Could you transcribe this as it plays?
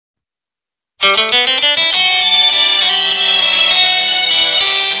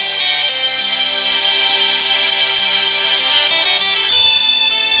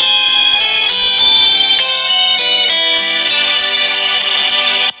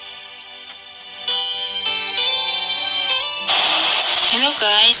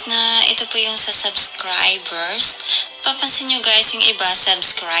guys na ito po yung sa subscribers. Papansin nyo guys, yung iba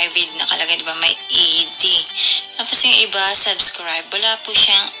subscribe with nakalagay diba may ED. Tapos yung iba subscribe, wala po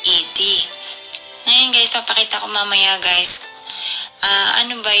siyang ED. Ngayon guys, papakita ko mamaya guys,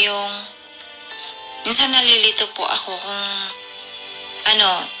 ano ba yung, minsan nalilito po ako kung,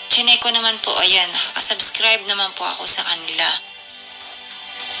 chinek ko naman po, ayan, nakasubscribe naman po ako sa kanila.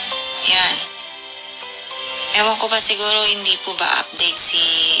 Yan. Ewan ko ba, siguro hindi po ba update si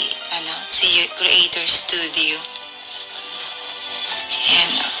Creator Studio.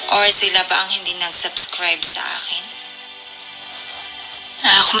 Yan. Or sila ba ang hindi nag-subscribe sa akin?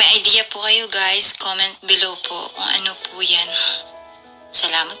 Kung may idea po kayo guys, comment below po kung ano po yan.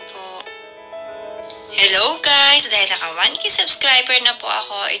 Salamat po. Hello guys! Dahil naka 1K subscriber na po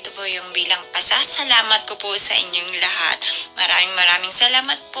ako, ito po yung bilang pasasalamat ko po sa inyong lahat. Maraming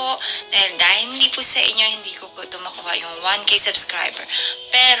salamat po dahil hindi po sa inyo, hindi ko po makuha yung 1K subscriber.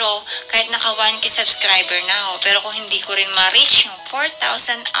 Pero kahit naka 1K subscriber na ako, pero kung hindi ko rin ma-reach yung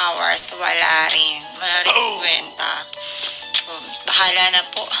 4,000 hours, wala rin kwenta. Bahala na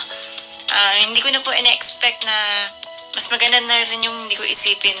po. Hindi ko na po in-expect na mas maganda na rin yung hindi ko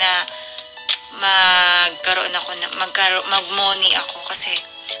isipin na mag-money ako kasi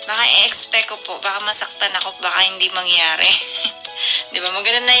baka i-expect ko po, baka masaktan ako, baka hindi mangyari. Diba?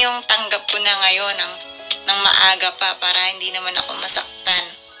 Maganda na yung tanggap ko na ngayon ng maaga pa para hindi naman ako masaktan.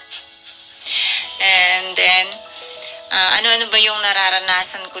 And then, ano ba yung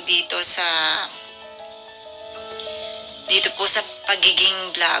nararanasan ko dito po sa pagiging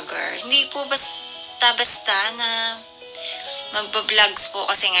vlogger. Hindi po basta na magba-vlogs po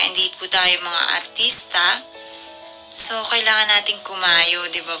kasi nga hindi po tayo mga artista. So, kailangan nating kumayo,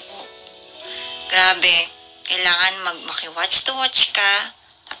 di ba po? Grabe. Kailangan maki-watch to watch ka,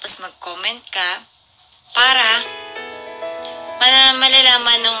 tapos mag-comment ka, para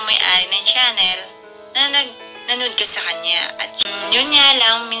malalaman ng may-ari ng channel na nanood ka sa kanya. At yun nga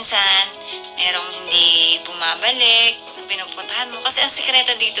lang, minsan, merong hindi bumabalik, pinupuntahan mo. Kasi ang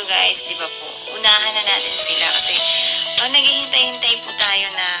sekreto dito guys, di ba po? Unahan na natin sila kasi pag naghihintay-hintay po tayo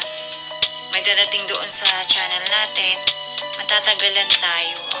na may darating doon sa channel natin, matatagalan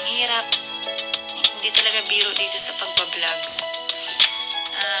tayo. Ang hirap. Hindi talaga biro dito sa pagba-vlogs.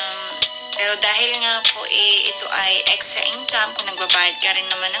 Pero dahil nga po ito ay extra income, kung nagbabayad ka rin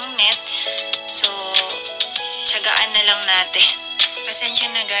naman ng net, so tiyagaan na lang natin.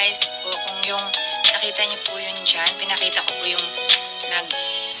 Pasensya na guys po kung yung nakita niyo po yun dyan, pinakita ko po yung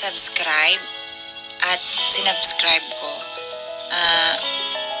nag-subscribe at sinubscribe ko.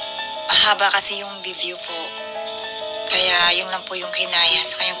 Mahaba kasi yung video po. Kaya yun lang po yung kinaya.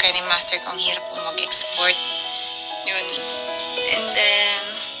 Saka yung kaya ni master ko, ang hirap po mag-export. Yun. And then,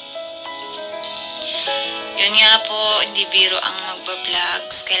 yun nga po, hindi biro ang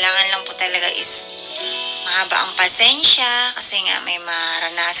magba-vlogs. Kailangan lang po talaga is mahaba ang pasensya. Kasi nga may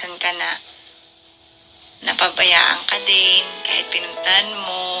maranasan ka na napabayaan ka din. Kahit pinuntahan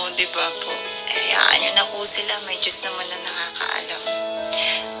mo, di ba po? Hayaan nyo na po sila. May Diyos naman na nakakaalam.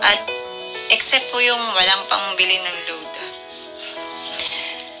 At except po yung walang pangbili ng load.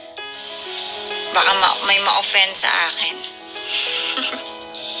 Baka may ma-offend sa akin.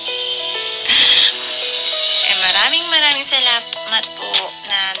 Maraming salamat po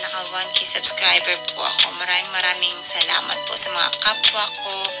na naka 1K subscriber po ako. Maraming salamat po sa mga kapwa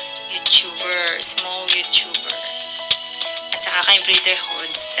ko, YouTuber, small YouTuber. At saka kay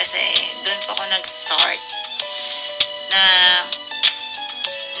Brotherhoods kasi doon po ako nag-start na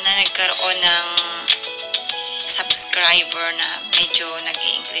nagkaroon ng subscriber na medyo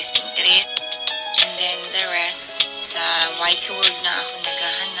nag-i-increase. And then the rest, sa white word na ako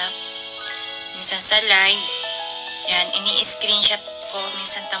naghahanap. Minsan sa live, yan, ini-screenshot ko.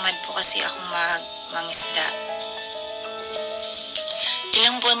 Minsan tamad po kasi akong mangisda.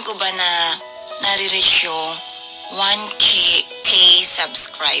 Ilang buwan ko ba na nare-reach yung 1K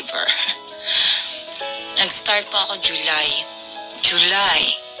subscriber? Nag-start po ako July,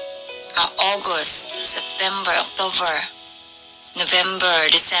 August, September, October, November,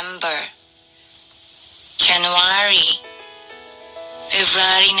 December, January,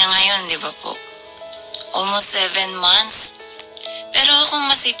 February na ngayon, di ba po? Almost 7 months. Pero kung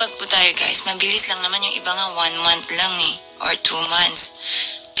masipag po tayo guys, mabilis lang naman, yung iba nga 1 month lang or 2 months.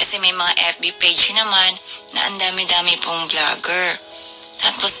 Kasi may mga FB page naman na ang dami-dami pong vlogger.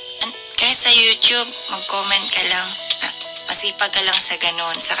 Tapos, kahit sa YouTube, mag-comment ka lang. Masipag ka lang sa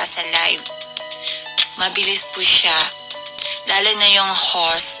ganun, saka sa live. Mabilis po siya. Lalo na yung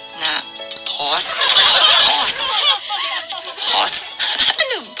host.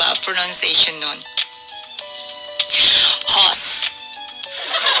 Ano ba pronunciation nun? Host.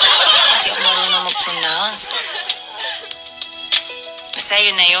 pronounce. Basta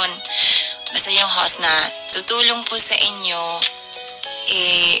yun na yun. Basta yung host na tutulong po sa inyo,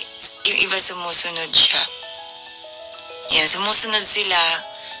 yung iba sumusunod siya. Yan, sumusunod sila,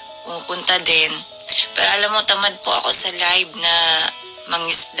 pumupunta din. Pero alam mo, tamad po ako sa live na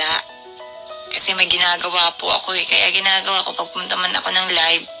mangisda. Kasi may ginagawa po ako eh. Kaya ginagawa ko pagpunta man ako ng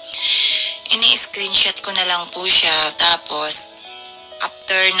live, ini-screenshot ko na lang po siya. Tapos,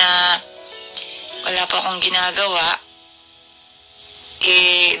 after na wala pa akong ginagawa,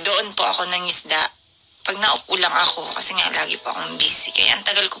 doon po ako nangisda. Pag naupo lang ako, kasi nga lagi po akong busy. Kaya ang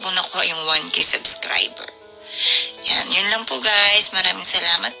tagal ko po nakuha yung 1K subscriber. Yan, yun lang po guys. Maraming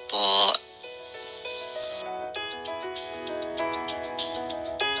salamat po.